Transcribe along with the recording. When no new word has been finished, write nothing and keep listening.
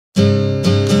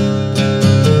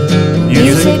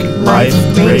Life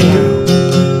Radio.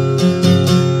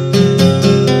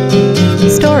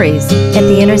 Stories at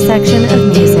the intersection of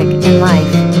music and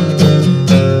life.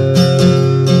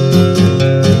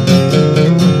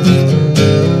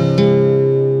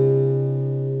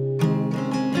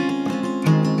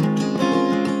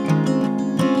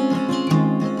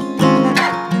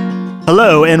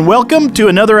 Hello, and welcome to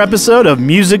another episode of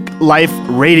Music Life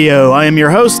Radio. I am your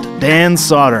host, Dan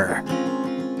Sauter.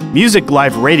 Music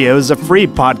Life Radio is a free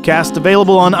podcast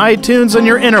available on iTunes and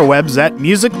your interwebs at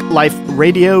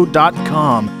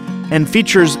musicliferadio.com and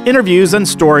features interviews and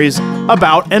stories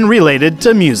about and related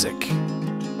to music.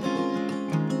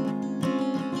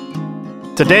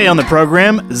 Today on the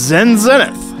program, Zen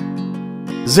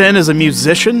Zenith. Zen is a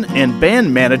musician and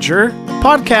band manager,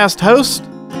 podcast host,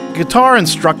 guitar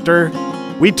instructor.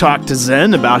 We talked to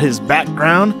Zen about his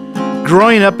background,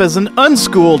 growing up as an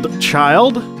unschooled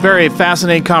child. Very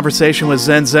fascinating conversation with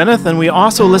Zen Zenith, and we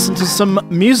also listened to some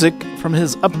music from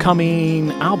his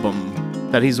upcoming album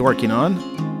that he's working on,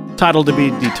 titled To Be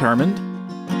Determined.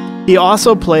 He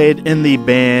also played in the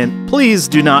band Please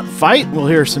Do Not Fight. We'll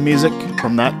hear some music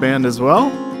from that band as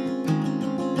well.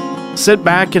 Sit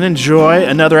back and enjoy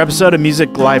another episode of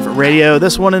Music Life Radio,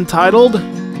 this one entitled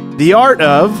The Art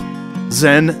of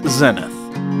Zen Zenith.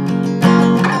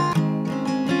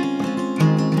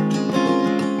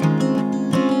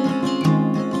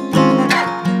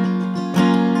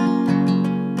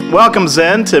 Welcome,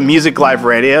 Zen, to Music Life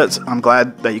Radio. I'm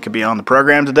glad that you could be on the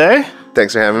program today.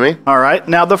 Thanks for having me. All right.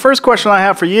 Now, the first question I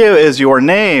have for you is your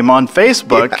name on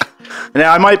Facebook. Yeah.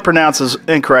 Now, I might pronounce this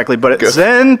incorrectly, but it's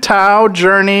Zen Tao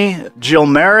Journey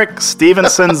Gilmeric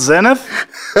Stevenson Zenith.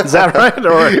 Is that right?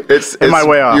 Or am I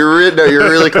way off? You're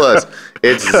really close.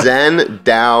 It's Zen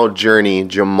Tao Journey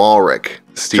Jamalric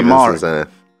Stevenson Zenith.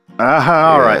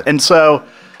 All right. And so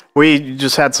we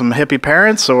just had some hippie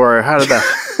parents, or how did that?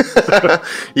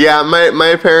 Yeah,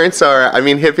 my parents are,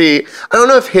 hippie. I don't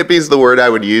know if hippie is the word I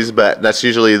would use, but that's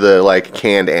usually the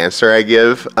canned answer I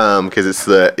give, because it's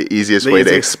the easiest way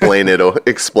to explain it.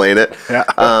 Yeah.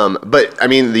 But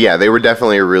they were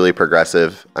definitely really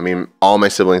progressive. All my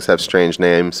siblings have strange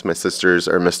names. My sisters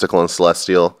are Mystical and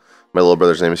Celestial. My little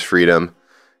brother's name is Freedom,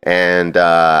 and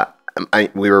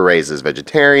we were raised as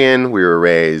vegetarian. We were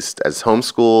raised as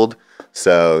homeschooled.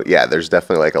 So yeah, there's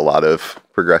definitely a lot of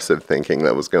progressive thinking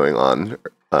that was going on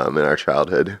in our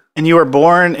childhood. And you were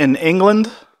born in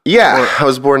England? Yeah, I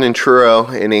was born in Truro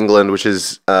in England, which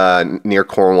is near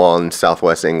Cornwall in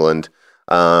southwest England.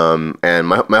 And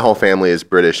my whole family is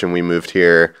British, and we moved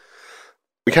here.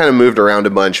 We kind of moved around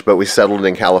a bunch, but we settled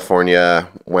in California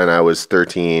when I was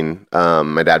 13.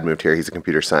 My dad moved here. He's a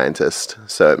computer scientist,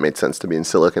 so it made sense to be in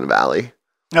Silicon Valley.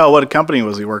 Oh, what company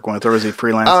was he working with, or was he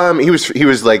freelance? He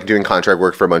was doing contract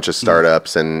work for a bunch of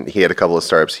startups, and he had a couple of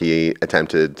startups he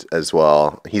attempted as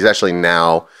well. He's actually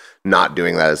now not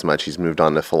doing that as much. He's moved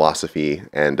on to philosophy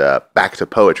and back to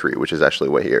poetry, which is actually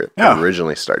what he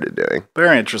originally started doing.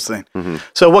 Very interesting. Mm-hmm.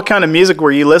 So what kind of music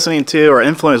were you listening to or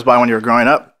influenced by when you were growing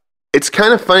up? It's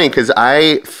kind of funny because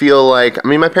I feel like,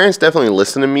 my parents definitely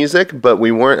listened to music, but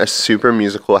we weren't a super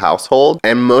musical household.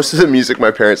 And most of the music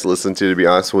my parents listened to be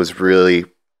honest, was really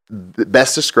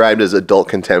best described as adult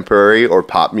contemporary or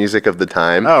pop music of the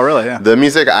time. Oh, really? Yeah. The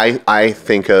music I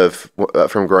think of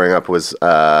from growing up was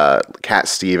Cat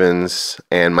Stevens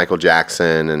and Michael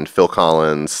Jackson and Phil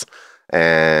Collins,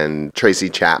 and Tracy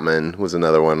Chapman was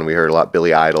another one we heard a lot.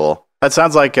 Billy Idol. That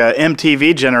sounds like a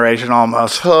MTV generation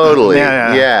almost. Totally.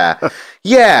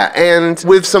 Yeah. And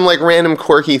with some random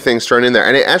quirky things thrown in there.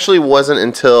 And it actually wasn't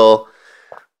until,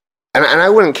 and I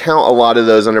wouldn't count a lot of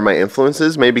those under my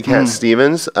influences, maybe Cat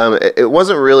Stevens. It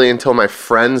wasn't really until my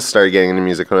friends started getting into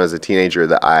music when I was a teenager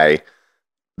that I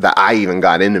even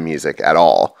got into music at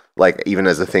all, even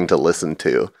as a thing to listen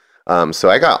to. So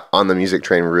I got on the music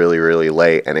train really, really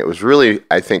late, and it was really,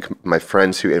 I think, my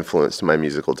friends who influenced my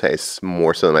musical tastes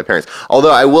more so than my parents.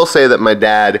 Although I will say that my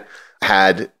dad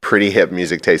had pretty hip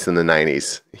music taste in the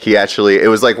 90s. It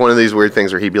was one of these weird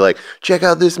things where he'd be like, check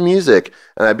out this music.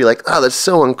 And I'd be like, oh, that's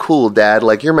so uncool, Dad.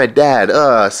 You're my dad.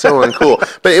 So uncool.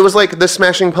 But it was the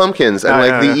Smashing Pumpkins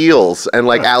and the Eels and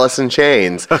Alice in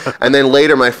Chains. And then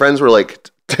later my friends were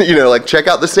check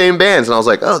out the same bands. And I was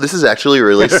like, oh, this is actually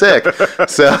really sick.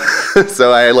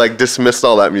 So I dismissed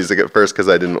all that music at first because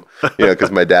I didn't,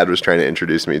 because my dad was trying to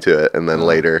introduce me to it. And then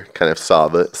later kind of saw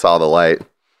the light.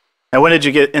 And when did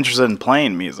you get interested in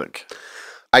playing music?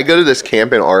 I go to this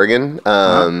camp in Oregon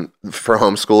for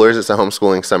homeschoolers. It's a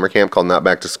homeschooling summer camp called Not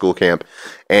Back to School Camp.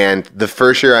 And the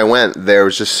first year I went, there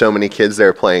was just so many kids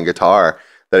there playing guitar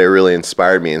that it really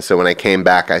inspired me. And so when I came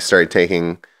back, I started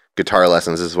taking guitar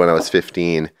lessons. This is when I was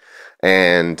 15.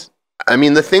 And I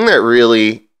mean, the thing that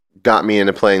really got me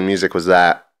into playing music was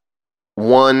that,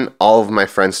 one, all of my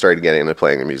friends started getting into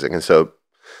playing music. And so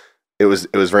it was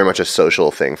very much a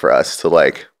social thing for us to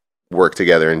like work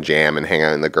together and jam and hang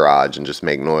out in the garage and just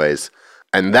make noise.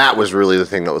 And that was really the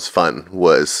thing that was fun,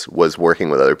 was working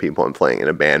with other people and playing in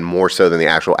a band, more so than the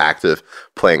actual act of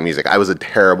playing music. I was a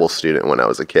terrible student when I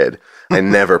was a kid. I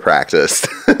never practiced.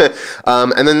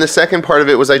 And then the second part of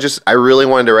it was I really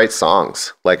wanted to write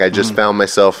songs. Like I just found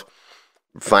myself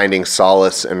finding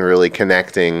solace and really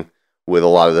connecting with a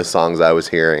lot of the songs I was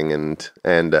hearing. And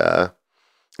so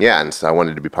I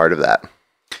wanted to be part of that.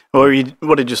 Well,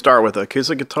 what did you start with?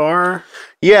 Acoustic guitar?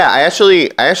 Yeah, I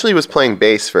actually was playing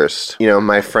bass first. You know,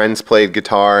 my friends played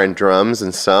guitar and drums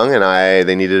and sung, and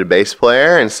they needed a bass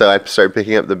player, and so I started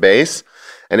picking up the bass.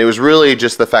 And it was really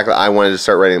just the fact that I wanted to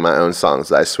start writing my own songs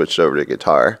that I switched over to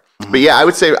guitar. Mm-hmm. But yeah, I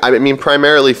would say, I mean,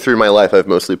 primarily through my life, I've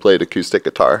mostly played acoustic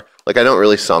guitar. Like I don't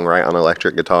really songwrite on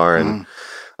electric guitar, and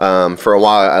for a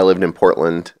while, I lived in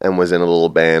Portland and was in a little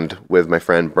band with my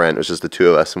friend Brent. It was just the two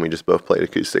of us, and we just both played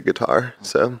acoustic guitar.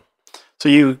 So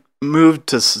you moved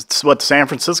to San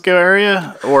Francisco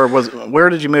area, or where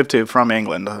did you move to from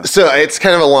England? So it's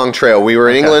kind of a long trail. We were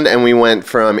in England, and we went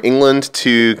from England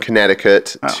to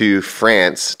Connecticut to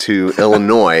France to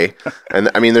Illinois,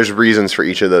 and I mean, there's reasons for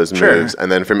each of those moves.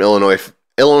 And then from Illinois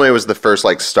was the first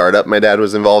like startup my dad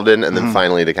was involved in, and then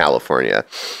finally to California.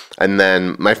 And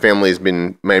then my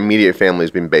immediate family's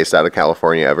been based out of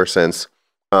California ever since.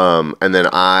 And then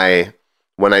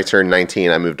when I turned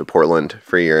 19, I moved to Portland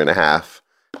for a year and a half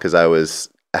because I was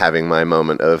having my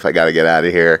moment of I got to get out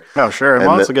of here. Oh, sure.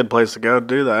 Well, it's a good place to go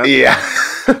do that. Yeah.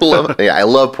 I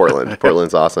love Portland.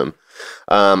 Portland's awesome.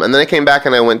 And then I came back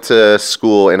and I went to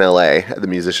school in LA at the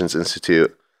Musicians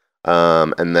Institute.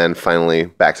 And then finally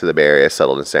back to the Bay Area,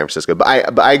 settled in San Francisco.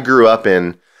 But I grew up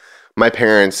my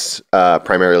parents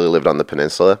primarily lived on the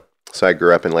peninsula. So I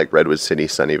grew up in like Redwood City,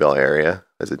 Sunnyvale area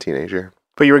as a teenager.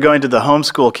 But you were going to the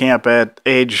homeschool camp at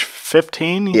age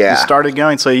 15? Yeah. You started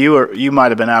going? So you might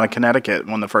have been out of Connecticut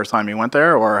when the first time you went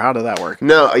there, or how did that work?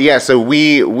 No, yeah. So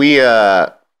we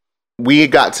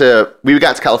got to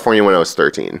California when I was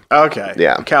 13. Okay.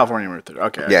 Yeah. California when you were 13.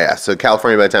 Okay. Yeah. So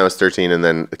California by the time I was 13, and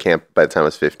then the camp by the time I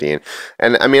was 15.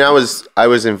 And I mean, I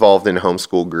was involved in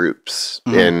homeschool groups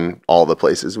in all the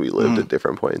places we lived at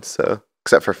different points. So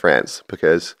except for France,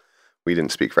 because we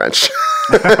didn't speak French.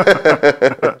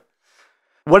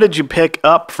 What did you pick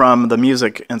up from the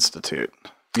Music Institute?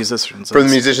 From the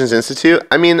Musicians Institute?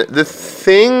 I mean, the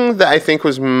thing that I think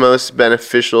was most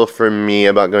beneficial for me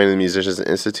about going to the Musicians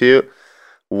Institute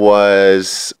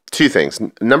was two things.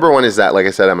 Number one is that, like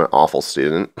I said, I'm an awful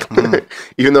student.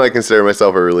 Even though I consider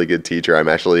myself a really good teacher, I'm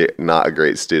actually not a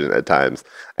great student at times.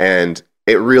 And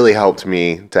it really helped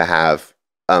me to have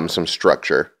some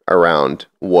structure around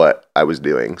what I was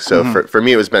doing. So for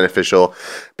me, it was beneficial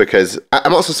because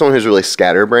I'm also someone who's really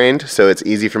scatterbrained. So it's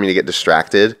easy for me to get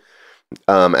distracted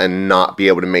and not be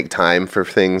able to make time for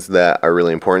things that are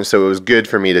really important. So it was good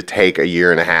for me to take a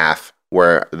year and a half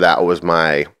where that was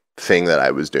my thing that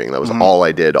I was doing. That was all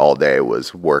I did all day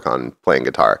was work on playing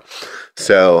guitar.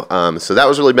 So so that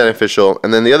was really beneficial.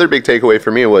 And then the other big takeaway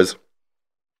for me was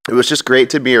it was just great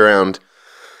to be around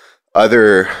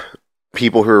other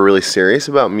people who are really serious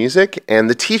about music, and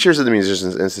the teachers of the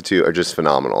Musicians Institute are just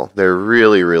phenomenal. They're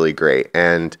really, really great.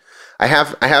 And I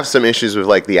have some issues with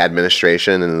like the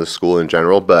administration and the school in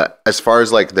general, but as far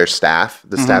as like their staff,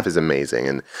 the staff is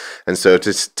amazing. And so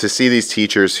to see these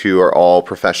teachers who are all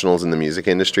professionals in the music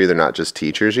industry, they're not just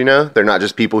teachers, you know? They're not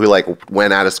just people who like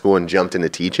went out of school and jumped into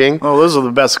teaching. Well, those are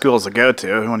the best schools to go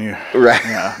to when you right.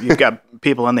 Yeah, you've got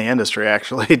people in the industry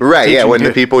actually. Right, yeah, when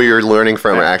the people you're learning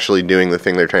from are actually doing the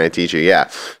thing they're trying to teach you, yeah.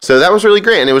 So that was really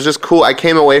great, and it was just cool. I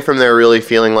came away from there really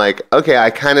feeling like, okay, I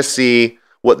kind of see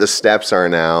what the steps are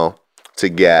now to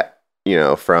get, you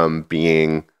know, from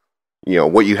being, you know,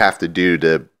 what you have to do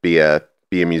to be a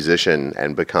musician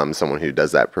and become someone who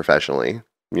does that professionally,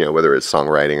 you know, whether it's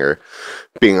songwriting or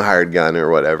being a hired gun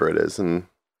or whatever it is. And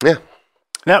yeah.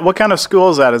 Now, what kind of school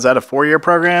is that? Is that a 4-year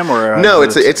program or? No,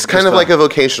 it's kind of like a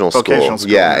vocational school.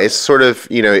 Yeah, it's sort of,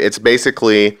 you know, it's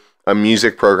basically a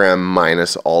music program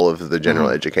minus all of the general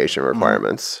education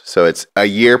requirements. So it's a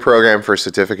year program for a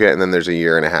certificate, and then there's a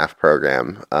 1.5-year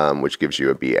program, which gives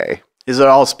you a BA. Is it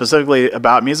all specifically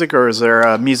about music, or is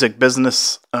there music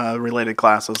business related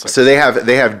classes? So they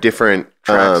have different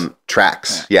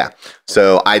tracks. Yeah.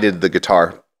 So I did the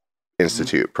Guitar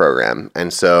Institute program,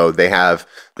 and so they have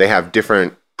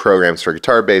different programs for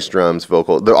guitar, bass, drums,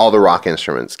 vocal, all the rock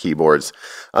instruments, keyboards.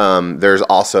 There's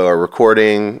also a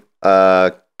recording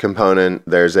component.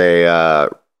 There's a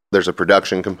there's a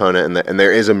production component, and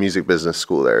there is a music business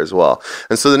school there as well.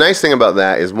 And so the nice thing about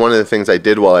that is one of the things I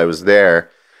did while I was there,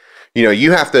 you know,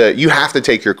 you have to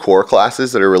take your core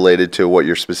classes that are related to what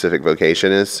your specific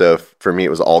vocation is. So for me, it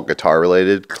was all guitar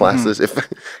related classes. It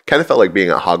kind of felt like being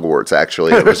at Hogwarts,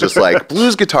 actually. It was just like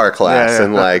blues guitar class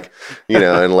and like, you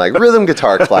know, and like rhythm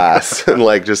guitar class and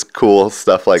like just cool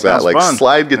stuff like Sounds that, like fun.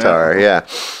 slide guitar. Yeah.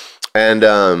 And,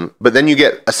 but then you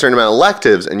get a certain amount of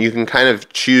electives and you can kind of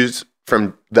choose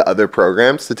from the other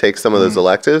programs to take some of those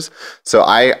electives. So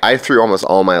I threw almost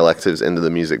all my electives into the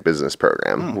music business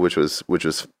program, which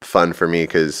was fun for me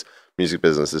because music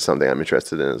business is something I'm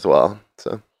interested in as well.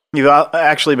 So You've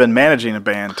actually been managing a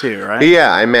band too, right?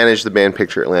 yeah, I managed the band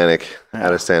Picture Atlantic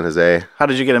out of San Jose. How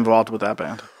did you get involved with that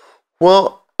band?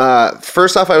 Well,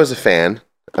 first off, I was a fan.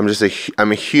 I'm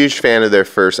a huge fan of their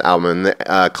first album,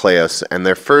 Kleos, and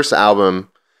their first album.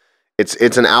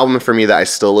 It's an album for me that I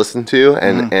still listen to,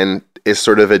 and is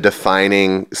sort of a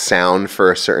defining sound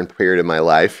for a certain period of my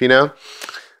life, you know?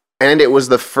 And it was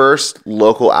the first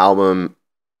local album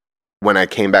when I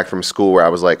came back from school where I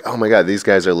was like, oh my God, these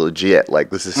guys are legit. Like,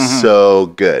 this is so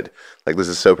good. Like, this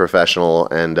is so professional,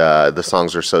 and the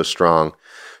songs are so strong.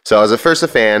 So I was at first a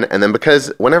fan, and then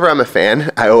because whenever I'm a fan,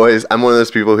 I'm one of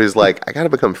those people who's like, I got to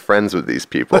become friends with these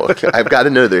people. I've got to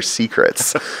know their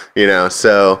secrets, you know?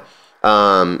 So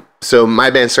my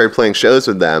band started playing shows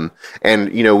with them,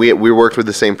 and you know, we worked with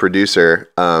the same producer.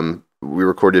 We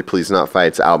recorded Please Not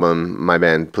Fight's album, my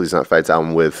band Please Not Fight's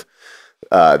album, with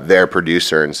their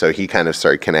producer, and so he kind of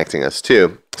started connecting us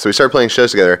too. So we started playing shows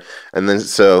together, and then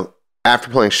so after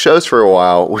playing shows for a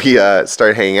while, we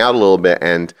started hanging out a little bit,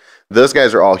 and those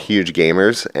guys are all huge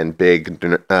gamers and big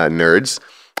nerds,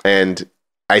 and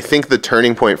I think the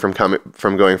turning point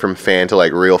from going from fan to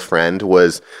like real friend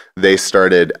was they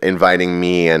started inviting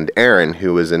me and Erin,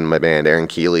 who was in my band, Erin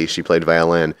Keeley, she played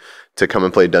violin, to come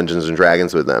and play Dungeons and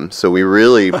Dragons with them. So we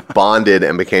really bonded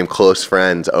and became close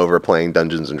friends over playing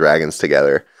Dungeons and Dragons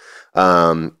together.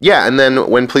 Yeah, and then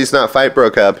when Please Not Fight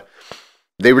broke up,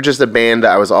 they were just a band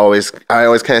that I always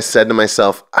kind of said to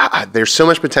myself, there's so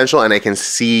much potential, and I can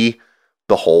see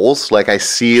the holes. Like I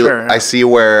see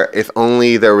where if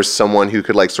only there was someone who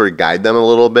could like sort of guide them a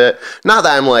little bit. Not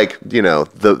that I'm like, you know,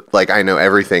 I know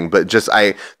everything, but just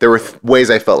there were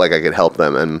ways I felt like I could help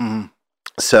them. And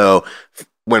so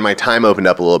when my time opened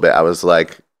up a little bit, I was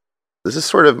like, this is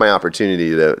sort of my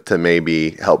opportunity to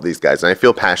maybe help these guys. And I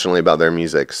feel passionately about their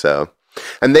music. So,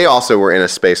 and they also were in a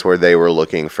space where they were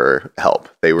looking for help.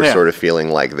 They were sort of feeling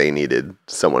like they needed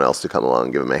someone else to come along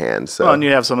and give them a hand. So, well, and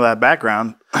you have some of that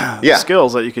background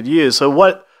skills that you could use. So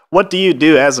what do you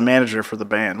do as a manager for the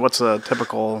band? What's a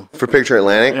typical... For Picture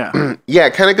Atlantic? Yeah. Yeah,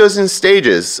 it kind of goes in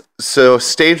stages. So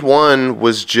stage one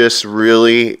was just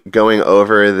really going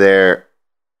over their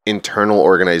internal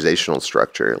organizational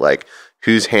structure. Like,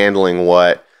 who's handling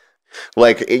what?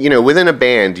 Like, you know, within a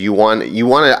band, you want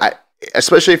to...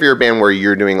 especially if you're a band where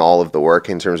you're doing all of the work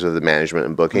in terms of the management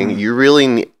and booking, you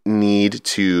really need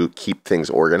to keep things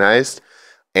organized.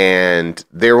 And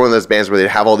they're one of those bands where they'd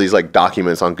have all these like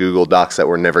documents on Google Docs that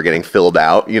were never getting filled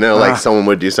out, you know, like someone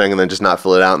would do something and then just not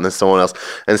fill it out and then someone else.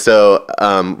 And so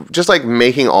just like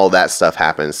making all that stuff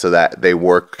happen so that they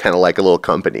work kind of like a little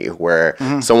company where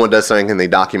someone does something and they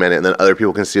document it and then other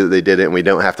people can see that they did it and we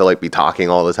don't have to like be talking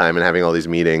all the time and having all these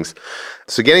meetings.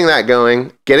 So getting that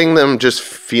going, getting them just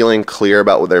feeling clear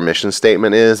about what their mission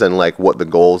statement is and like what the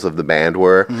goals of the band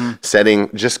were,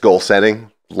 goal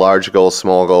setting, large goals,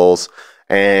 small goals.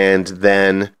 And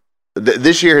then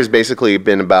this year has basically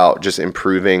been about just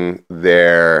improving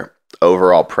their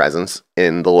overall presence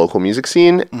in the local music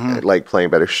scene, like playing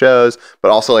better shows,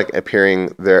 but also like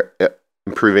improving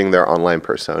their online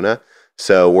persona.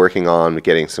 So working on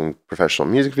getting some professional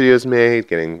music videos made,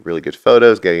 getting really good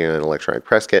photos, getting an electronic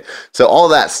press kit. So all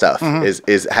that stuff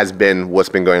has been what's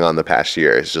been going on the past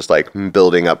year. It's just like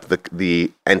building up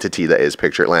the entity that is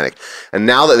Picture Atlantic. And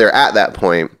now that they're at that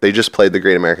point, they just played the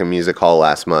Great American Music Hall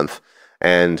last month.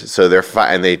 And so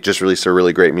and they just released a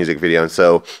really great music video. And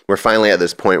so we're finally at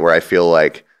this point where I feel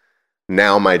like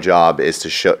now my job is to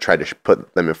try to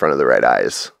put them in front of the right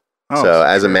eyes. So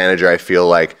as a manager, I feel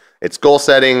like it's goal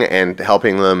setting and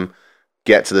helping them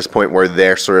get to this point where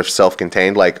they're sort of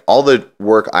self-contained. Like all the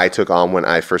work I took on when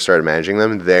I first started managing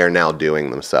them, they're now doing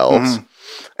themselves.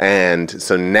 And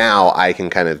so now I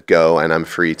can kind of go and I'm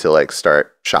free to like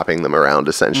start shopping them around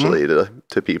essentially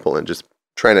to people and just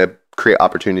trying to create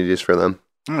opportunities for them.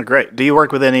 Oh, great. Do you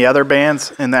work with any other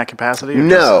bands in that capacity?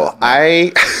 No,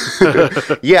 I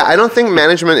don't think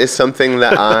management is something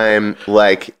that I'm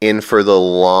like in for the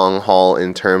long haul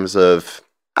in terms of,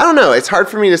 I don't know. It's hard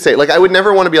for me to say. Like, I would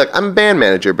never want to be like, I'm a band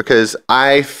manager, because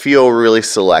I feel really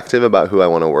selective about who I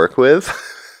want to work with.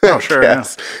 Oh, sure. Yeah.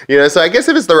 You know, so I guess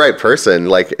if it's the right person,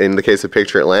 like in the case of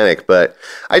Picture Atlantic, but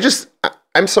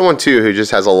I'm someone too who just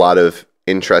has a lot of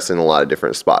interest in a lot of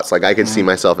different spots. Like, I could see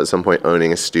myself at some point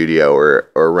owning a studio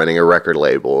or running a record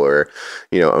label or,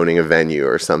 you know, owning a venue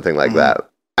or something like that.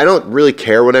 I don't really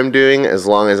care what I'm doing as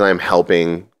long as I'm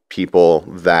helping people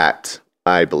that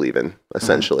I believe in,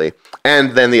 essentially.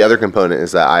 And then the other component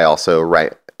is that I also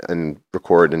write and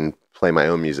record and play my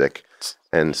own music.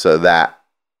 And so that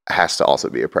has to also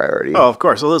be a priority. Oh, of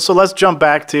course. So let's jump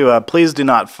back to Please Do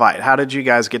Not Fight. How did you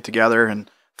guys get together and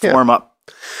form up?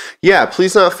 Yeah,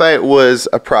 Please Not Fight was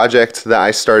a project that I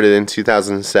started in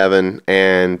 2007,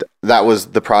 and that was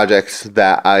the project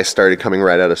that I started coming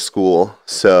right out of school.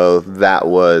 So that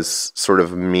was sort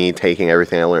of me taking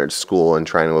everything I learned at school and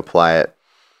trying to apply it.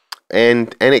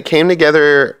 And it came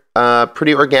together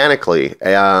pretty organically.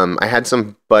 I had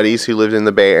some buddies who lived in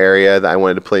the Bay Area that I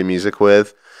wanted to play music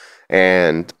with.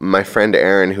 And my friend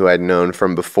Erin, who I'd known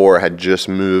from before, had just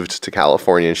moved to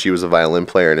California, and she was a violin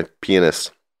player and a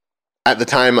pianist. At the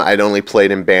time, I'd only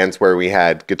played in bands where we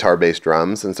had guitar, bass,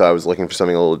 drums, and so I was looking for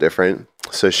something a little different.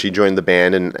 So she joined the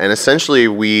band, and essentially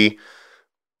we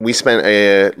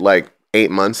spent like 8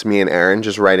 months, me and Erin,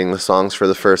 just writing the songs for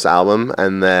the first album,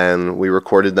 and then we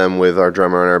recorded them with our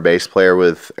drummer and our bass player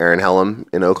with Aaron Hellam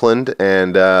in Oakland,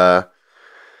 and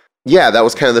yeah, that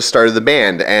was kind of the start of the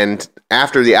band. And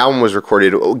after the album was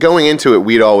recorded, going into it,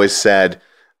 we'd always said,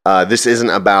 this isn't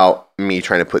about me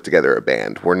trying to put together a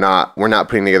band. We're not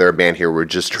putting together a band here. We're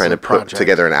just trying to put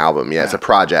together an album. Yeah, it's a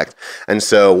project. And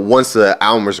so once the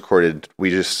album was recorded,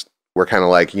 we're kind of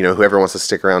like, you know, whoever wants to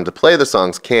stick around to play the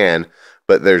songs can,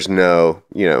 but there's no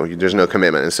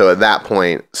commitment. And so at that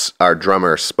point, our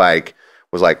drummer Spike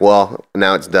was like, well,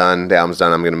 now it's done. The album's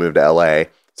done. I'm going to move to LA.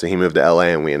 So he moved to LA,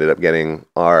 and we ended up getting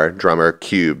our drummer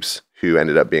Cubes, who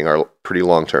ended up being our pretty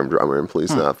long-term drummer in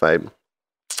Please Not Fight.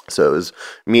 So it was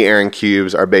me, Aaron,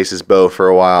 Cubes, our bassist Bo for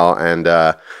a while, and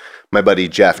my buddy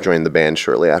Jeff joined the band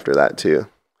shortly after that too.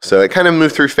 So it kind of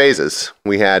moved through phases.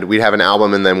 We'd have an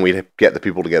album, and then we'd get the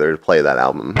people together to play that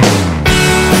album.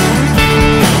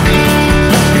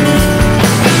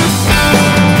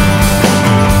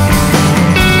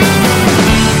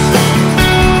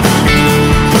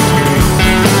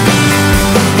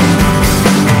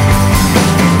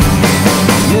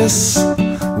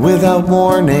 Without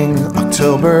warning,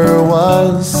 October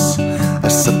was a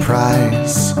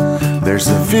surprise. There's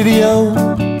a video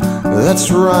that's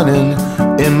running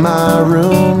in my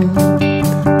room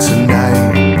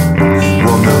tonight.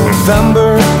 Well,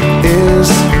 November is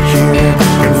here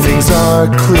and things are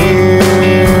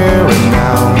clearing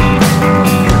now.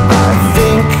 I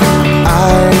think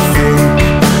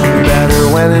better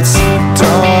when it's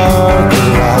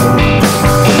darker out.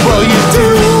 Well, you do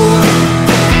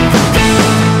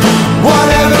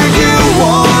whatever you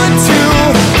want to.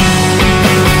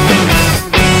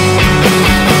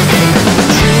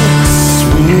 Drinks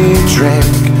we drank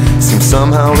seem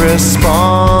somehow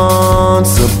responsible,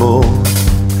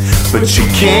 but you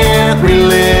can't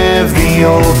relive the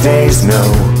old days, no.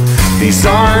 These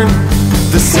aren't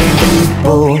the same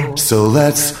people. So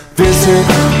let's visit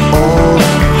old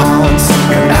haunts,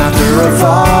 and after a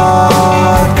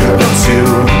vodka or two,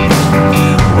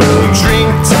 we'll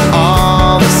drink to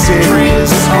all the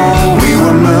cities we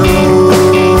were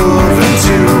moving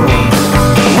to.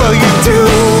 Well, you do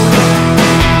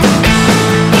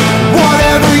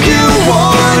whatever you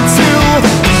want to.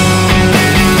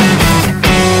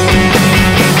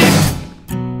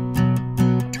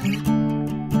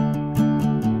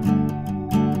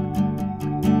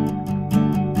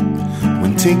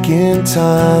 When taking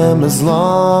time, as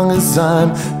long as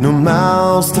I'm no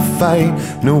mouths to fight,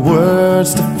 no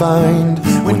words to find.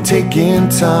 When taking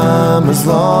time, as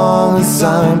long as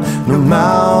I'm no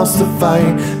mouths to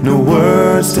fight, no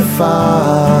words to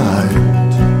find.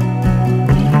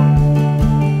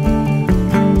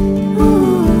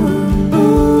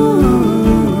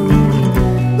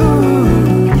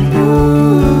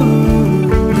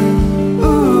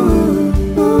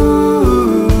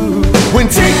 When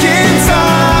taking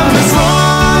time, as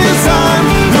long as I'm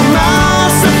no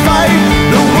mouths to fight,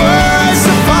 no words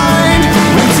to find.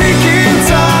 When taking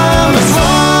time, as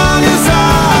long as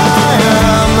I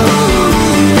am.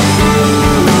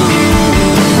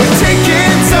 When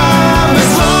taking time,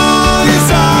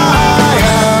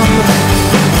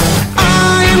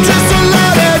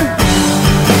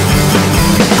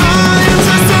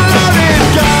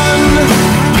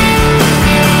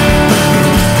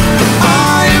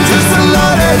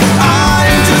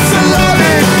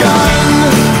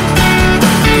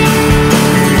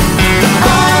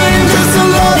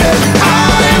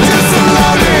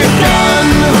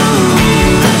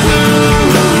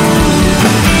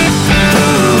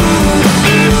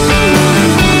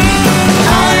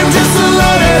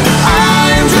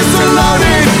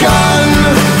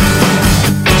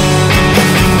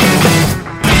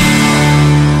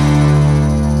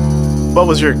 What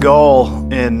was your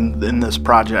goal in this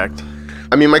project?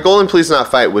 I mean, my goal in Please Not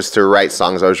Fight was to write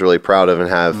songs I was really proud of and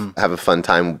have a fun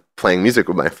time playing music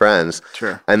with my friends.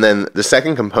 Sure. And then the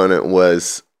second component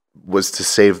was to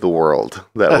save the world.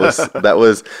 That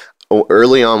was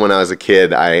early on when I was a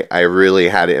kid. I really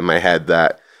had it in my head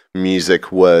that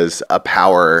music was a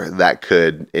power that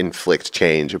could inflict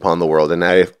change upon the world. And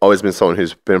I've always been someone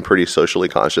who's been pretty socially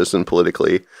conscious and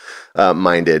politically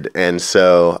minded. And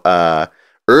so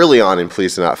early on in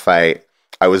Please Do Not Fight,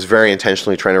 I was very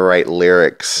intentionally trying to write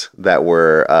lyrics that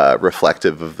were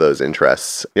reflective of those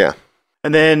interests. Yeah.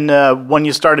 And then when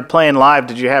you started playing live,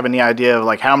 did you have any idea of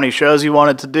like how many shows you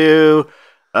wanted to do?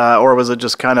 Or was it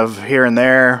just kind of here and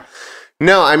there?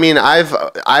 No, I mean,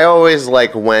 I always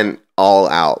like went all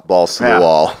out, balls to the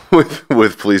wall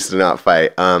with Please Do Not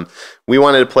Fight. We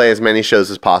wanted to play as many shows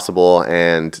as possible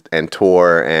and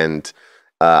tour, and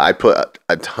I put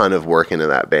a ton of work into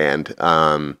that band.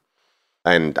 And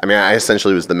I mean, I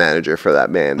essentially was the manager for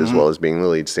that band as well as being the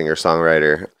lead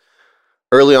singer-songwriter.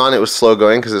 Early on, it was slow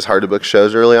going because it's hard to book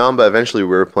shows early on, but eventually we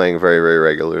were playing very, very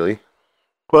regularly.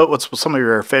 What's some of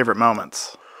your favorite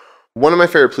moments? One of my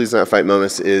favorite Please Do Not Fight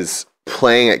moments is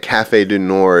playing at Café du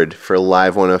Nord for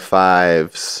Live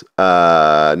 105's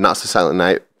Not So Silent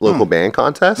Night local band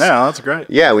contest. Yeah, that's great.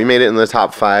 Yeah, we made it in the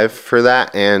top 5 for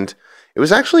that, and it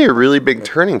was actually a really big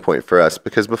turning point for us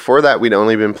because before that we'd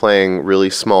only been playing really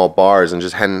small bars and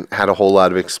just hadn't had a whole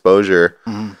lot of exposure.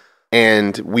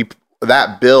 And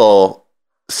that bill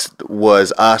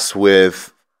was us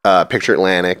with Picture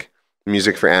Atlantic,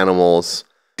 Music for Animals,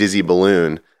 Dizzy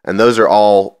Balloon, and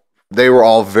they were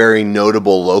all very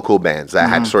notable local bands that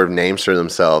had sort of names for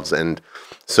themselves. And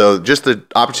so just the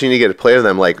opportunity to get to play with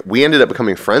them, like we ended up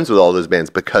becoming friends with all those bands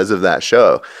because of that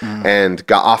show and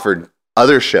got offered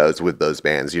other shows with those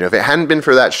bands. You know, if it hadn't been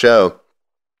for that show,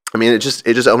 I mean, it just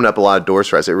opened up a lot of doors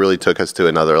for us. It really took us to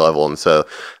another level. And so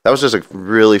that was just a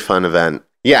really fun event.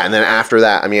 Yeah. And then after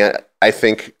that, I mean, I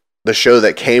think the show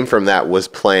that came from that was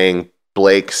playing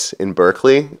Blake's in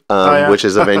Berkeley, which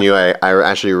is a venue I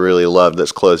actually really love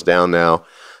that's closed down now.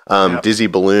 Dizzy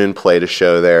Balloon played a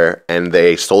show there and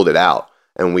they sold it out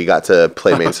and we got to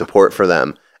play main support for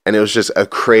them. And it was just a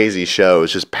crazy show. It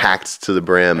was just packed to the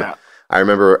brim. Yeah. I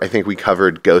remember, I think we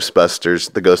covered the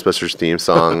Ghostbusters theme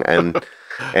song and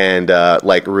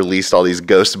like released all these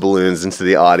ghost balloons into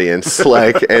the audience.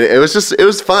 And it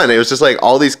was fun. It was just like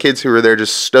all these kids who were there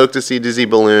just stoked to see Dizzy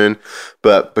Balloon,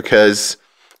 but because,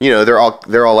 you know, they're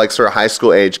all like sort of high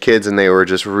school age kids and they were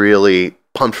just really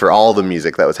pumped for all the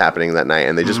music that was happening that night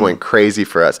and they just went crazy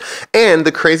for us. And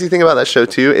the crazy thing about that show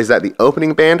too is that the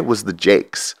opening band was the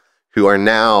Jakes, who are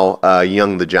now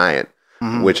Young the Giant.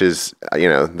 Which is, you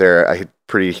know, they're a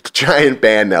pretty giant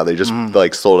band now. They just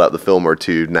like sold out the Fillmore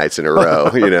 2 nights in a row,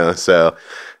 you know. So,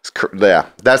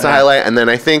 that's a highlight. And then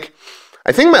I think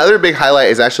my other big highlight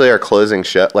is actually our closing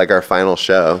show, like our final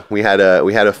show. We had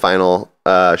a final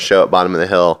show at Bottom of the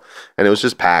Hill, and it was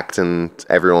just packed, and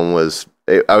everyone was.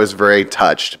 I was very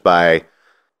touched by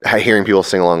hearing people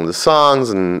sing along the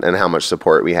songs and how much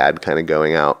support we had kind of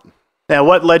going out. Now,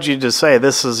 what led you to say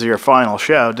this is your final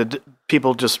show? Did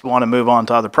people just want to move on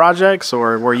to other projects,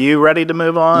 or were you ready to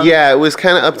move on? Yeah, it was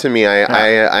kind of up to me.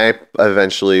 I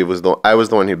eventually was the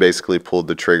one who basically pulled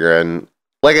the trigger. And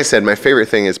like I said, my favorite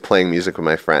thing is playing music with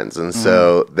my friends. And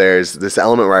so there's this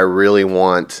element where I really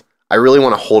want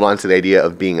to hold on to the idea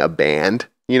of being a band.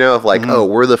 You know, of like, oh,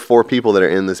 we're the 4 people that are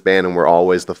in this band, and we're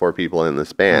always the 4 people in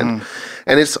this band.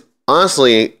 And it's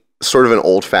honestly sort of an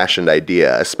old-fashioned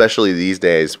idea, especially these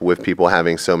days with people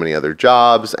having so many other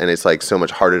jobs, and it's like so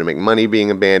much harder to make money being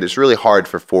a band. It's really hard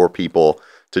for 4 people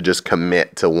to just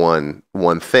commit to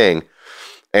one thing.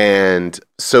 And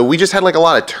so we just had like a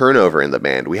lot of turnover in the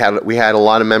band. We had a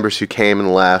lot of members who came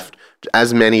and left,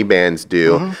 as many bands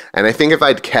do. And I think if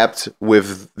I'd kept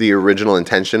with the original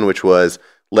intention, which was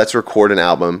let's record an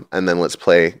album and then let's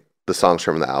play the songs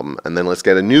from the album, and then let's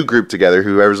get a new group together,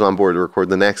 whoever's on board, to record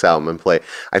the next album and play.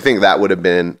 I think that would have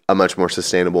been a much more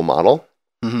sustainable model.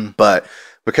 But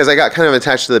because I got kind of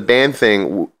attached to the band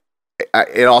thing,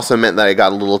 it also meant that I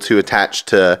got a little too attached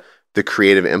to the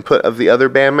creative input of the other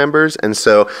band members. And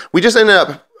so we just ended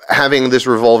up having this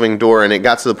revolving door, and it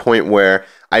got to the point where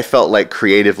I felt like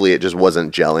creatively it just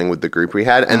wasn't gelling with the group we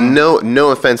had. And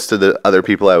no offense to the other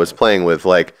people I was playing with,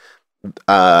 like,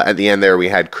 at the end there, we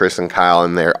had Chris and Kyle,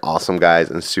 and they're awesome guys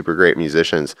and super great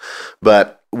musicians.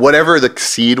 But whatever the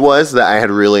seed was that I had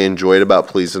really enjoyed about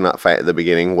Please Do Not Fight at the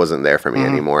beginning wasn't there for me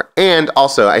anymore. And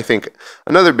also, I think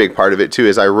another big part of it too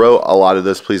is I wrote a lot of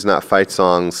those Please Do Not Fight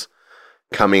songs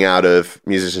coming out of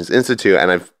Musicians Institute,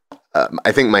 and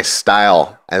I think my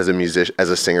style as a musician, as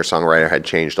a singer-songwriter, had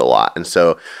changed a lot. And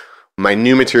so my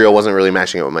new material wasn't really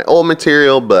matching up with my old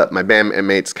material, but my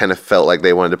bandmates kind of felt like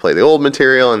they wanted to play the old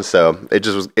material, and so it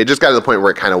just got to the point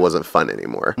where it kind of wasn't fun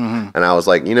anymore. And I was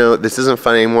like, this isn't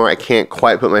fun anymore. I can't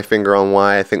quite put my finger on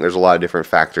why. I think there's a lot of different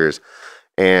factors,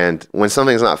 and when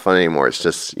something's not fun anymore, it's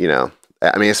just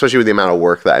especially with the amount of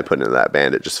work that I put into that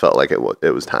band, it just felt like it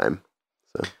was time.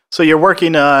 So you're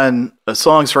working on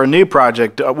songs for a new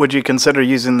project. Would you consider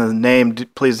using the name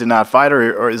 "Please Do Not Fight,"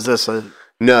 or is this a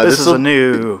No, this is a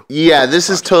new? Yeah, this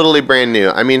is totally brand new.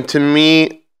 I mean, to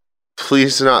me,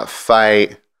 "Please Do Not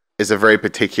Fight" is a very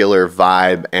particular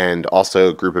vibe and also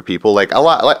a group of people. Like a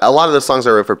lot of the songs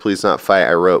I wrote for "Please Do Not Fight,"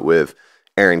 I wrote with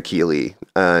Erin Keeley,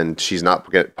 and she's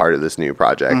not part of this new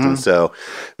project. And so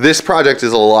this project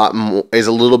is a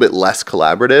little bit less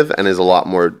collaborative and is a lot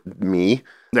more me.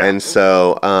 Yeah. And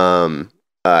so,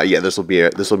 this will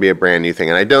be a brand new thing,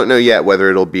 and I don't know yet whether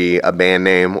it'll be a band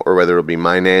name or whether it'll be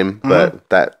my name, but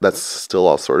that's still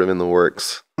all sort of in the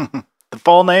works. The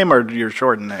full name or your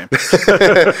shortened name?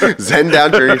 Zen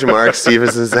Down Journey to Mars,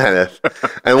 Stevens and Zenith.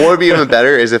 And what would be even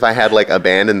better is if I had like a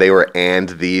band and they were and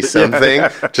the something,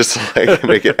 just to like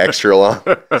make it extra long.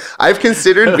 I've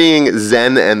considered being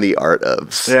Zen and the Art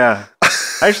Ofs. Yeah,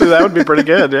 actually, that would be pretty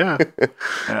good. Yeah,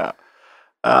 yeah.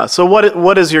 So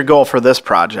what is your goal for this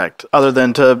project, other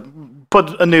than to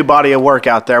put a new body of work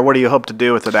out there? What do you hope to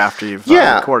do with it after you've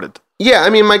recorded? Yeah, I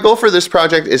mean, my goal for this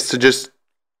project is to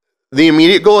the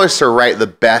immediate goal is to write the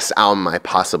best album I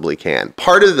possibly can.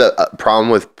 Part of the problem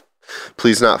with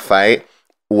Please Not Fight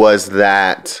was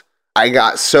that I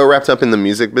got so wrapped up in the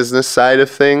music business side of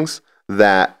things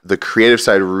that the creative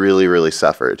side really, really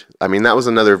suffered. I mean, that was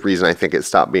another reason I think it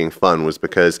stopped being fun, was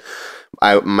because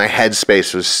my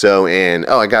headspace was so in,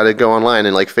 I got to go online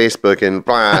and like Facebook and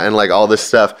blah, and like all this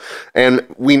stuff. And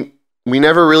we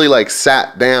never really like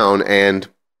sat down and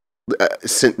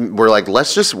we're like,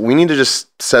 we need to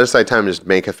just set aside time to just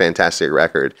make a fantastic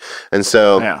record. And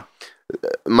so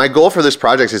my goal for this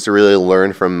project is to really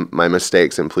learn from my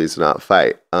mistakes and Please Do Not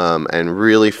Fight, and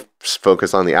really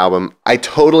focus on the album. I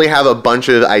totally have a bunch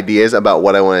of ideas about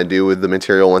what I want to do with the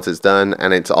material once it's done,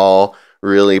 and it's all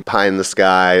really pie in the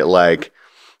sky. Like,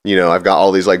 I've got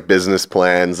all these like business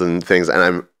plans and things,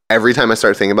 and every time I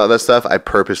start thinking about that stuff, I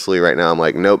purposely right now I'm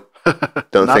like, nope.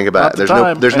 Don't think about it.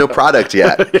 There's no product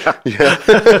yet.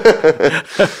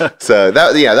 So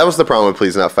that was the problem with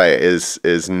Please Do Not Fight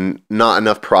is not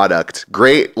enough product.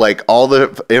 Great, like all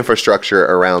the infrastructure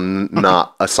around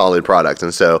not a solid product.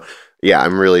 And so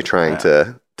I'm really trying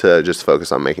to just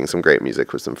focus on making some great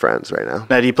music with some friends right now.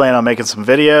 Now, do you plan on making some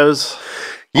videos?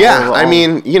 Yeah, I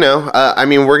mean,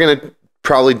 we're gonna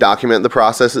probably document the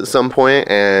process at some point,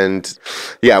 and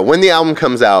when the album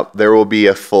comes out, there will be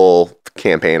a full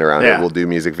campaign around it. We'll do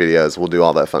music videos, we'll do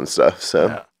all that fun stuff.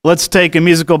 So let's take a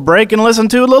musical break and listen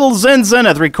to a little Zen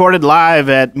Zenith recorded live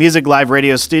at Music Live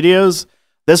Radio Studios.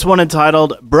 This one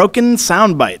entitled Broken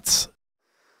Sound Bites.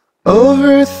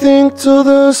 Overthink till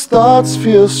those thoughts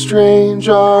feel strange.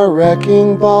 Our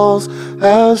wrecking balls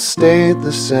have stayed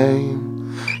the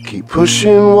same. Keep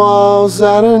pushing walls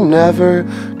that are never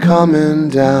coming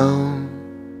down.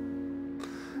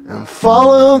 And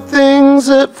follow things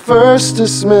at first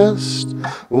dismissed.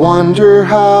 Wonder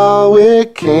how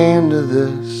it came to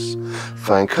this.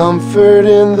 Find comfort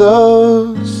in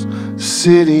those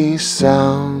city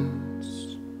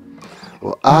sounds.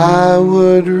 Well, I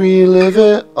would relive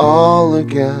it all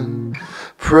again.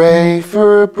 Pray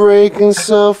for a break in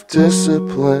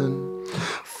self-discipline.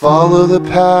 Follow the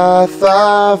path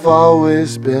I've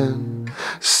always been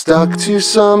stuck to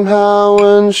somehow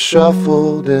and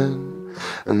shuffled in.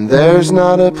 And there's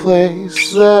not a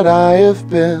place that I have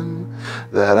been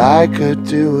that I could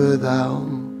do without.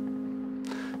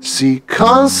 Seek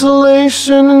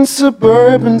consolation in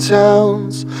suburban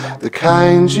towns, the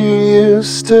kind you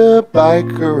used to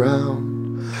bike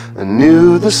around. I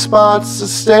knew the spots that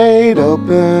stayed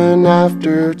open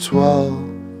after 12.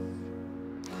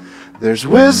 There's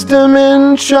wisdom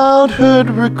in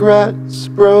childhood regrets,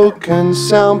 broken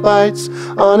sound bites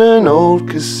on an old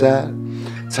cassette.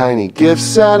 Tiny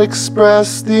gifts that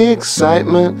express the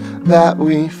excitement that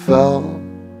we felt.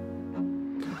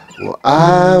 Well,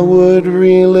 I would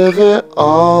relive it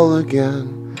all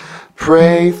again.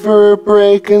 Pray for a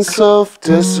break in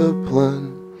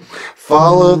self-discipline.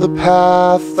 Follow the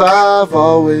path I've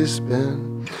always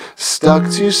been stuck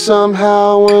to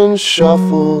somehow and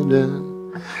shuffled in.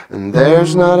 And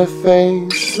there's not a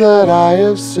face that I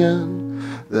have sinned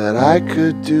that I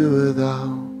could do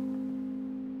without.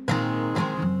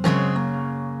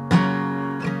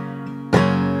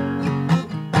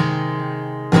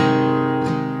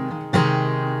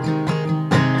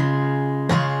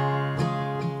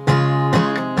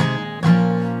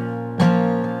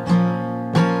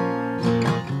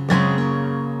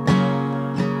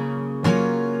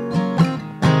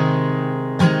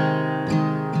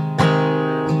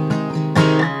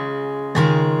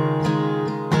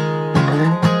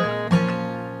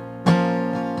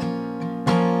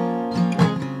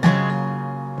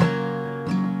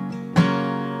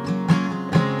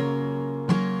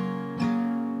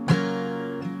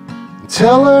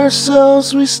 tell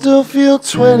ourselves we still feel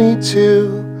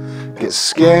 22. Get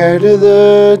scared of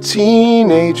the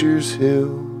teenagers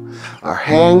who are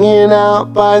hanging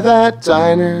out by that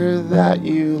diner that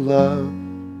you love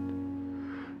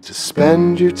to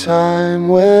spend your time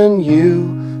when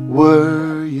you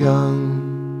were young.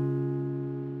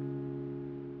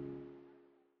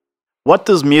 What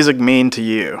does music mean to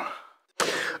you?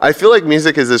 I feel like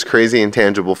music is this crazy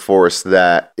intangible force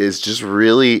that is just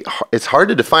really, it's hard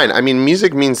to define. I mean,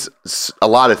 music means a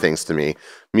lot of things to me.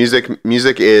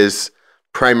 Music is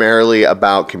primarily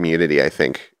about community, I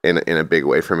think, in a big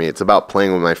way for me. It's about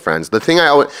playing with my friends. The thing I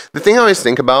always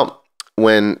think about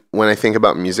when I think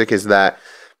about music is that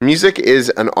music is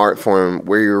an art form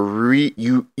where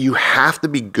you have to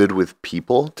be good with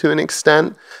people to an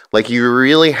extent. Like, you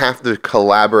really have to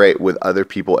collaborate with other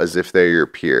people as if they're your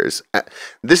peers.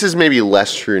 This is maybe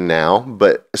less true now,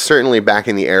 but certainly back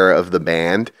in the era of the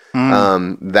band,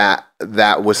 that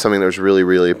was something that was really,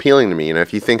 really appealing to me. You know,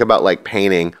 if you think about like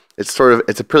painting, it's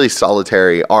a pretty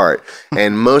solitary art,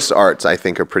 and most arts I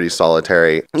think are pretty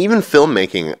solitary. Even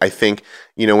filmmaking, I think,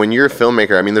 you know, when you're a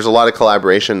filmmaker, I mean, there's a lot of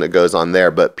collaboration that goes on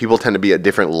there, but people tend to be at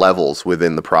different levels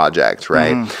within the project,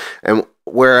 right? And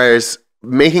whereas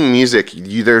making music,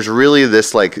 there's really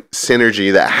this like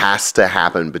synergy that has to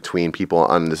happen between people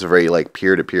on this very like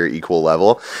peer-to-peer equal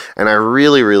level, and I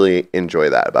really, really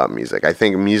enjoy that about music. I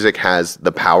think music has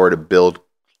the power to build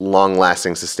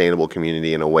long-lasting, sustainable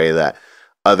community in a way that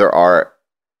other art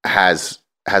has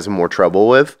more trouble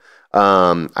with.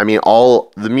 I mean,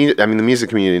 the music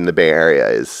community in the Bay Area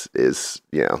is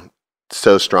you know,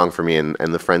 so strong for me, and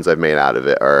the friends I've made out of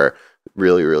it are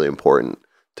really, really important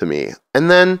to me.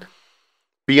 And then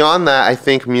beyond that, I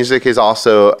think music is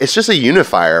also, it's just a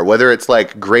unifier, whether it's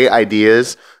like great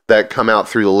ideas that come out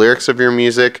through the lyrics of your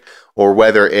music, or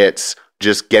whether it's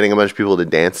just getting a bunch of people to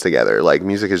dance together. Like,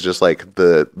 music is just like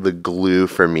the glue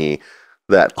for me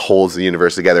that holds the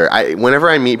universe together. Whenever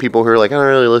I meet people who are like, I don't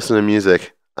really listen to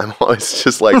music, I'm always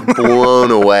just like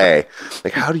blown away.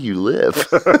 Like, how do you live?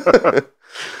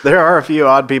 There are a few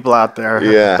odd people out there.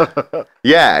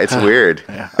 Yeah, it's weird.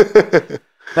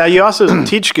 Now, you also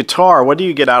teach guitar. What do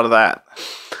you get out of that?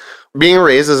 Being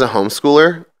raised as a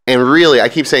homeschooler, and really, I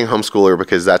keep saying homeschooler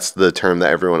because that's the term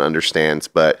that everyone understands,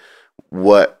 but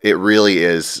what it really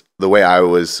is, the way I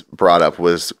was brought up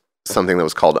was something that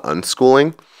was called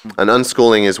unschooling. An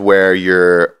unschooling is where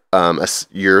you're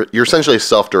essentially a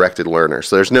self-directed learner.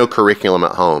 So there's no curriculum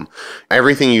at home.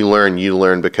 Everything you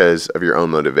learn because of your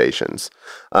own motivations.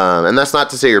 And that's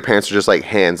not to say your parents are just like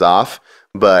hands off,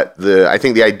 but I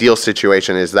think the ideal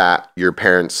situation is that your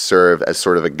parents serve as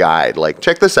sort of a guide. Like,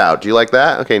 check this out. Do you like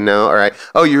that? Okay, no. All right.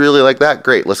 Oh, you really like that?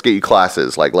 Great. Let's get you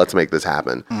classes. Like, let's make this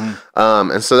happen.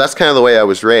 And so that's kind of the way I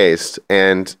was raised.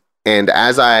 And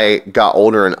as I got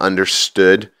older and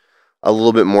understood a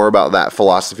little bit more about that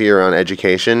philosophy around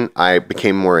education, I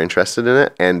became more interested in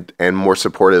it and more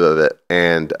supportive of it.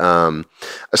 And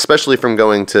especially from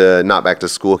going to Not Back to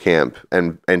School camp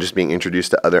and just being introduced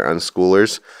to other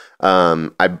unschoolers,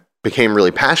 I became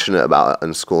really passionate about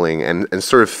unschooling, and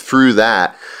sort of through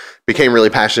that became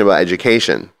really passionate about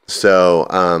education. So,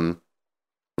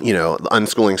 you know, the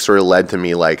unschooling sort of led to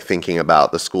me like thinking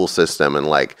about the school system and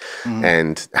like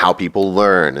and how people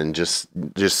learn, and just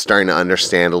starting to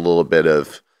understand a little bit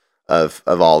of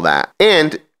all that.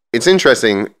 And it's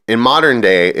interesting, in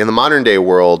the modern day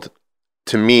world,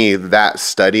 to me, that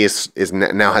study is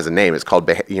now has a name. It's called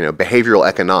behavioral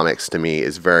economics. To me,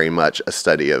 is very much a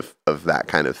study of that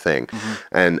kind of thing.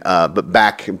 And but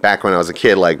back when I was a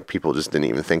kid, like, people just didn't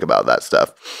even think about that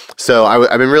stuff. So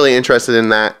I've been really interested in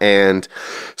that, and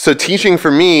so teaching for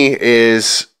me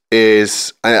is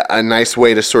a nice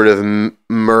way to sort of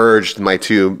merge my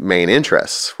two main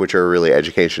interests, which are really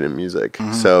education and music.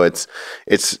 So it's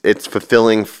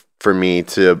fulfilling for me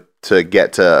to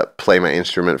get to play my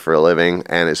instrument for a living,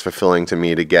 and it's fulfilling to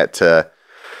me to get to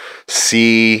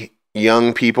see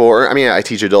young people, or I mean, I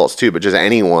teach adults too, but just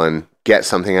anyone get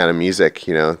something out of music,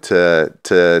 you know,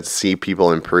 to see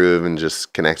people improve and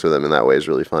just connect with them in that way is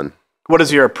really fun. What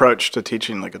is your approach to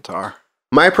teaching the guitar?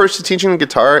 My approach to teaching the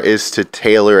guitar is to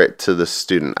tailor it to the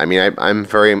student. I mean, I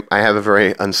have a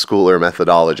very unschooler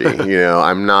methodology. You know,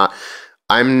 I'm not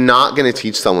going to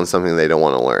teach someone something they don't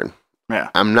want to learn. Yeah.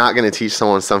 I'm not going to teach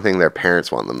someone something their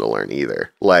parents want them to learn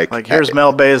either. Like here's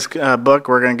Mel Bay's book.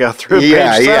 We're going to go through page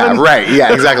 7. Yeah, right.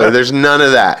 Yeah, exactly. There's none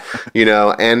of that,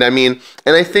 and I mean,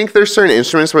 and I think there's certain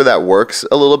instruments where that works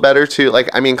a little better too. Like,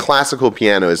 I mean, classical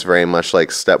piano is very much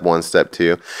like step 1, step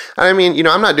 2. And I mean,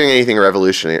 I'm not doing anything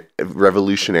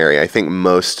revolutionary. I think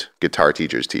most guitar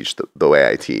teachers teach the way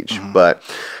I teach. But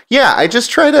yeah, I just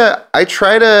try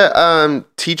to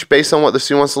teach based on what the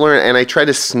student wants to learn, and I try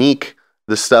to sneak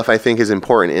the stuff I think is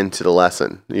important into the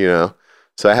lesson,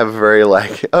 So I have a very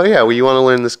oh yeah, well, you want to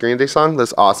learn this Green Day song?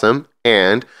 That's awesome.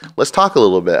 And let's talk a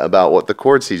little bit about what the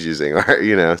chords he's using are,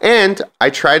 And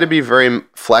I try to be very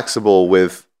flexible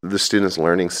with the student's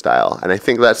learning style. And I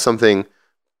think that's something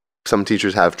some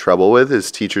teachers have trouble with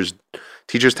is teachers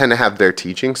tend to have their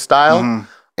teaching style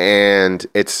and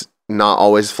it's not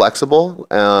always flexible.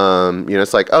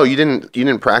 It's like, oh, you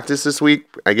didn't practice this week.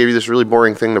 I gave you this really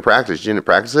boring thing to practice. You didn't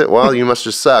practice it. Well, you must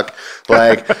just suck.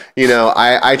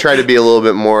 I try to be a little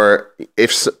bit more,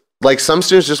 some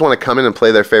students just want to come in and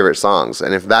play their favorite songs.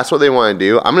 And if that's what they want to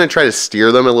do, I'm going to try to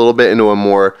steer them a little bit into a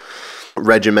more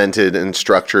regimented and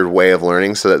structured way of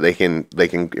learning so that they can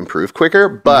improve quicker,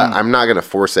 but I'm not going to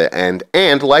force it. And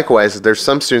likewise, there's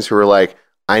some students who are like,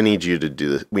 I need you to do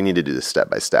this. We need to do this step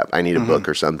by step. I need a book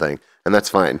or something, and that's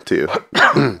fine too.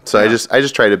 So I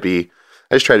just try to be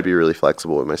really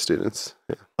flexible with my students.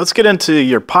 Yeah. Let's get into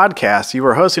your podcast. You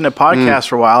were hosting a podcast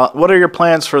for a while. What are your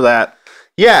plans for that?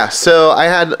 Yeah, so I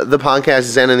had the podcast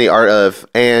Zen and the Art of,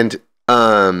 and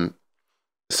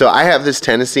so I have this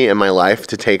tendency in my life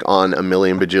to take on a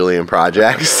million bajillion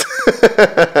projects.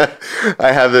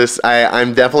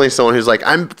 I'm definitely someone who's like,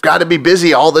 I've got to be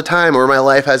busy all the time or my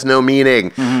life has no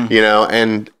meaning,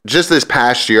 and just this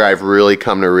past year, I've really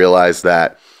come to realize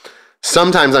that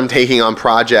sometimes I'm taking on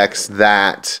projects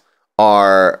that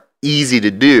are easy to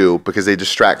do because they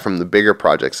distract from the bigger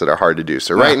projects that are hard to do.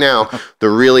 So right now, the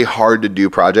really hard to do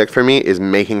project for me is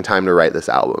making time to write this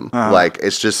album.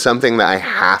 It's just something that I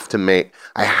have to make.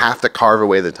 I have to carve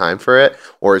away the time for it,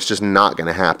 or it's just not going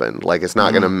to happen. It's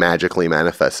not going to magically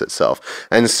manifest itself.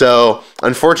 And so,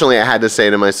 unfortunately, I had to say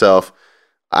to myself,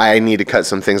 I need to cut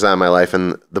some things out of my life.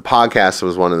 And the podcast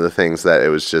was one of the things that it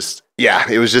was just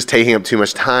taking up too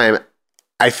much time.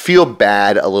 I feel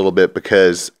bad a little bit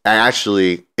because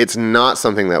it's not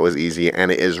something that was easy,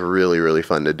 and it is really, really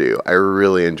fun to do. I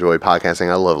really enjoy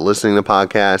podcasting. I love listening to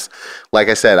podcasts. Like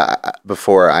I said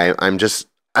before, I'm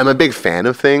a big fan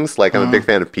of things. I'm a big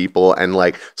fan of people, and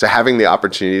so having the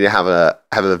opportunity to have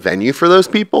a venue for those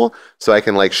people, so I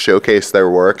can showcase their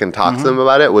work and talk to them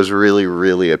about it, was really,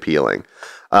 really appealing.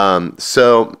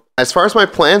 So as far as my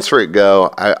plans for it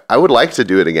go, I would like to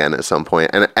do it again at some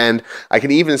point, and I can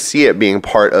even see it being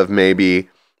part of maybe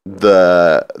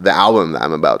the album that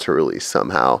I'm about to release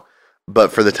somehow.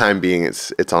 But for the time being,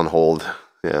 it's on hold.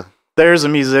 Yeah. There's a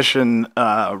musician,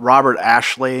 Robert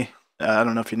Ashley. I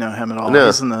don't know if you know him at all.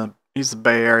 No. He's the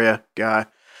Bay Area guy.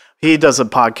 He does a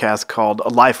podcast called A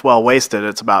Life Well Wasted.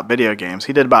 It's about video games.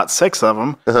 He did about 6 of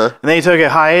them. And then he took a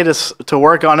hiatus to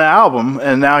work on an album,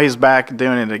 and now he's back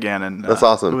doing it again. And that's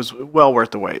awesome. It was well worth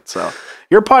the wait. So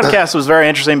your podcast was very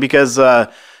interesting because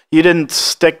you didn't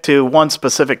stick to one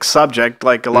specific subject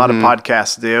like a lot of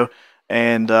podcasts do.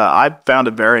 And I found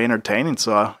it very entertaining.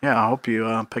 So, yeah, I hope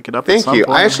you pick it up at some point. Thank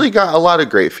you. I actually got a lot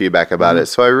of great feedback about it.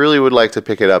 So I really would like to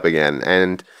pick it up again.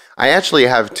 And I actually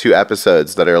have 2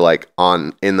 episodes that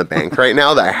are in the bank right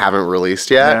now that I haven't released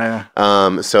yet.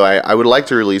 Yeah. So I would like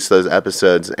to release those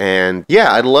episodes. And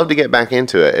yeah, I'd love to get back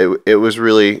into it. It was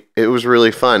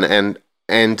really fun.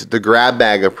 And the grab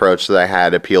bag approach that I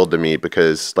had appealed to me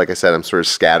because, like I said, I'm sort of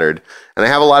scattered and I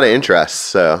have a lot of interests.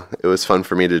 So it was fun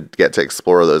for me to get to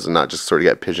explore those and not just sort of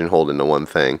get pigeonholed into one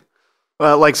thing.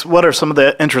 What are some of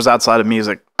the interests outside of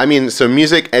music? I mean, so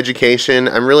music, education.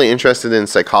 I'm really interested in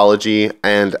psychology,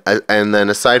 and then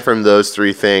aside from those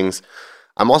 3 things,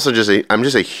 I'm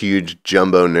just a huge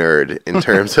jumbo nerd in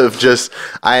terms of just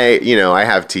I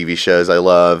have TV shows I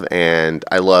love, and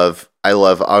I love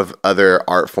other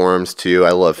art forms too.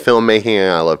 I love filmmaking.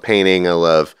 I love painting. I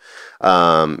love,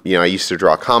 I used to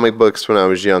draw comic books when I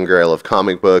was younger. I love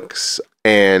comic books.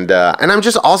 And I'm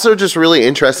just really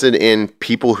interested in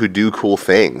people who do cool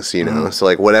things,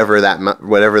 So whatever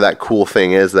that cool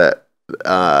thing is that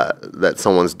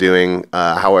someone's doing,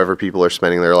 however people are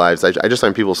spending their lives, I just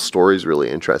find people's stories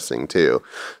really interesting too.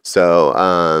 So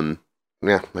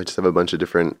I just have a bunch of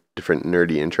different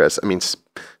nerdy interests. I mean,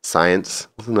 science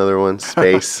is another one.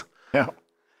 Space. Yeah,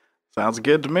 sounds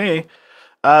good to me.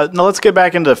 Now let's get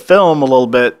back into film a little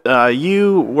bit.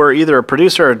 You were either a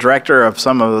producer or director of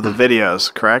some of the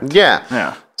videos, correct?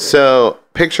 Yeah. So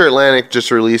Picture Atlantic just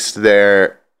released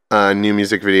their a new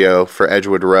music video for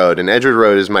Edgewood Road, and Edgewood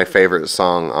Road is my favorite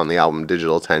song on the album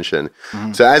Digital Tension.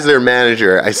 So as their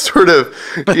manager, I sort of,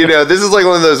 this is like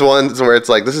one of those ones where it's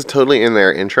like, this is totally in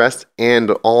their interest,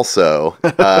 and also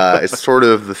it's sort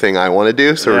of the thing I want to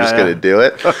do, so we're just going to do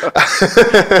it.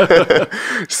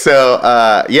 So,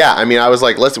 I was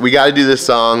like, we got to do this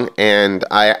song, and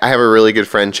I have a really good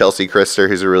friend, Chelsea Christer,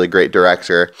 who's a really great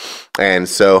director, and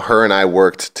so her and I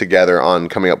worked together on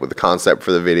coming up with the concept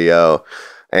for the video.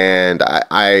 And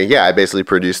I basically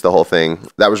produced the whole thing.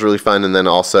 That was really fun. And then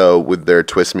also with their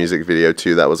Twist music video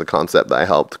too, that was a concept that I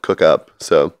helped cook up.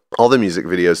 So all the music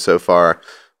videos so far,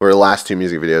 or the last 2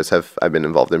 music videos, I've been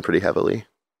involved in pretty heavily.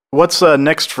 What's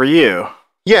next for you?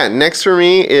 Yeah, next for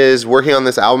me is working on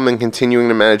this album and continuing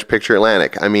to manage Picture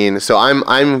Atlantic. I mean, so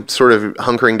I'm sort of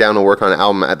hunkering down to work on an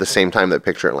album at the same time that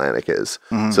Picture Atlantic is.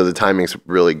 So the timing's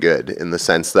really good in the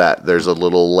sense that there's a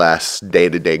little less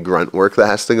day-to-day grunt work that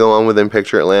has to go on within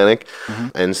Picture Atlantic.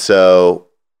 And so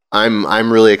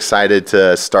I'm really excited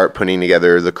to start putting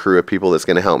together the crew of people that's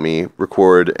going to help me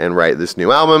record and write this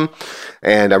new album.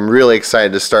 And I'm really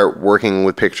excited to start working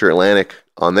with Picture Atlantic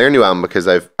on their new album because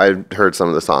I've heard some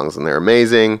of the songs and they're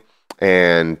amazing.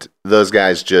 And those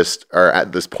guys just are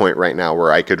at this point right now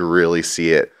where I could really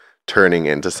see it turning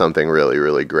into something really,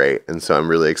 really great. And so I'm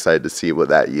really excited to see what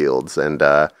that yields. And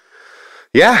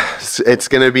it's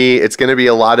gonna be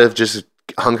a lot of just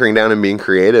hunkering down and being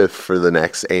creative for the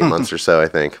next 8 months or so, I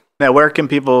think. Now, where can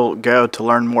people go to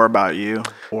learn more about you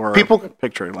or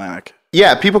Picture Atlantic?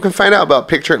 Yeah, people can find out about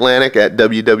Picture Atlantic at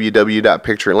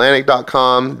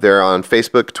www.pictureatlantic.com. They're on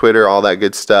Facebook, Twitter, all that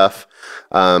good stuff.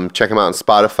 Check them out on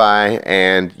Spotify.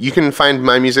 And you can find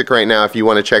my music right now if you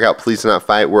want to check out Please Do Not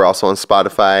Fight. We're also on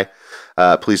Spotify,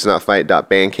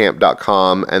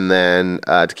 pleasedonotfight.bandcamp.com. And then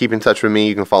to keep in touch with me,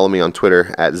 you can follow me on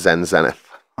Twitter at ZenZenith.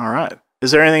 All right.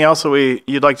 Is there anything else that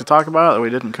you'd like to talk about that we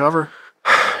didn't cover?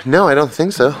 No, I don't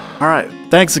think so. All right.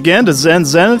 Thanks again to Zen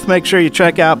Zenith. Make sure you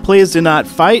check out Please Do Not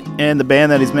Fight and the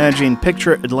band that he's managing,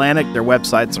 Picture Atlantic. Their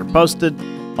websites are posted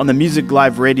on the Music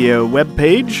Live Radio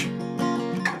webpage.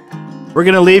 We're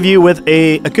going to leave you with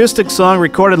a acoustic song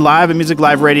recorded live at Music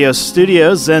Live Radio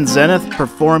Studios. Zen Zenith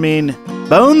performing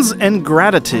Bones and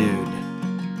Gratitude.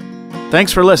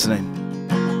 Thanks for listening.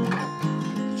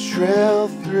 Trail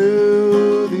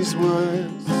through these woods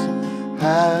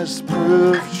has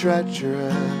proved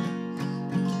treacherous.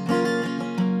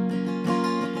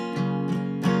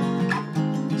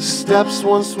 Steps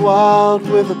once wild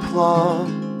with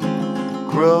aplomb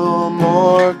grow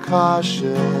more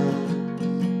cautious.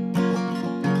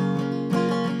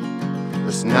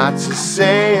 That's not to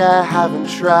say I haven't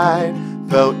tried.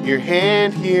 Felt your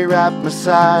hand here at my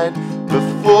side.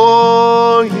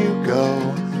 Before you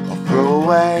go, I'll throw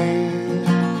away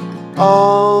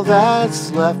all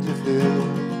that's left of you.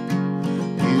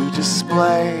 You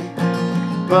display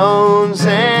bones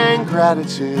and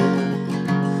gratitude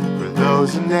for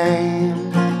those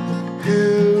named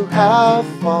who have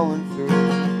fallen through.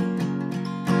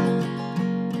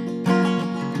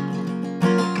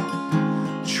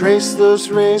 Trace those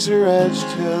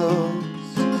razor-edged hills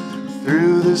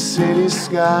through the city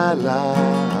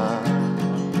skyline.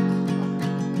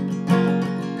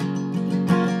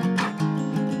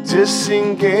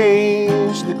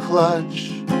 Disengage the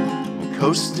clutch and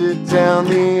coasted down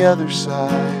the other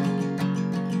side,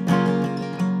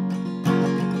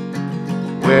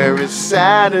 where it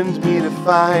saddened me to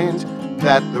find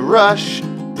that the rush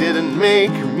didn't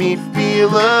make me feel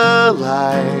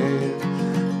alive.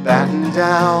 Batten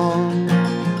down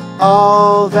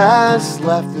all that's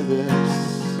left of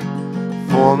this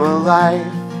former life,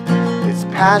 its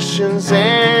passions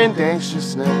and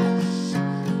anxiousness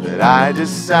that I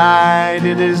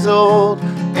decided is old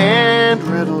and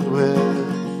riddled with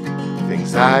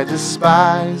things I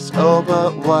despise. Oh,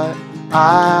 but what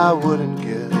I wouldn't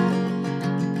give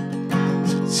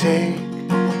to take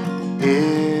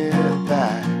it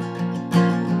back.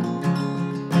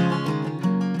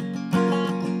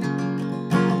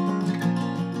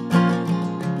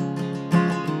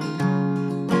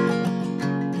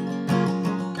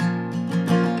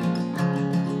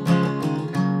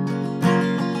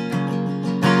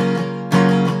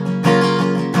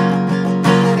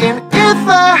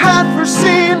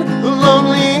 Foreseen the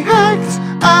lonely act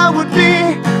I would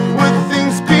be, would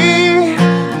things be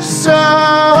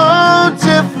so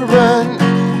different?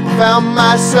 Found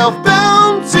myself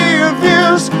bound to your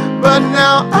views, but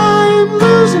now I'm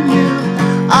losing you.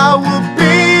 I will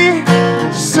be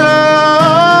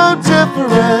so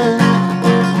different.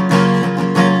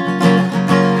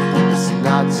 It's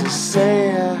not to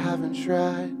say I haven't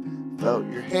tried. Felt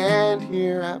your hand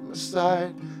here at my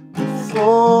side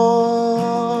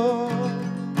before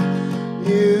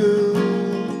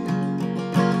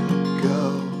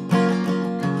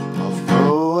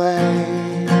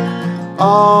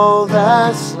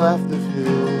what's left of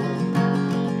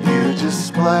who you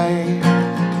display.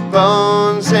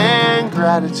 Bones and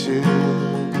gratitude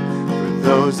for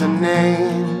those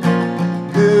unnamed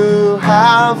who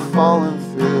have fallen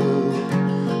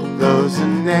through. Those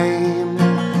unnamed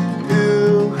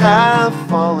who have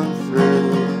fallen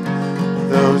through.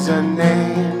 Those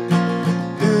unnamed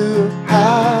who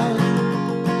have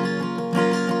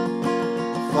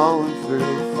fallen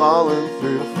through, fallen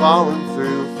through, fallen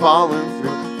through, fallen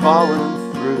through, fallen through.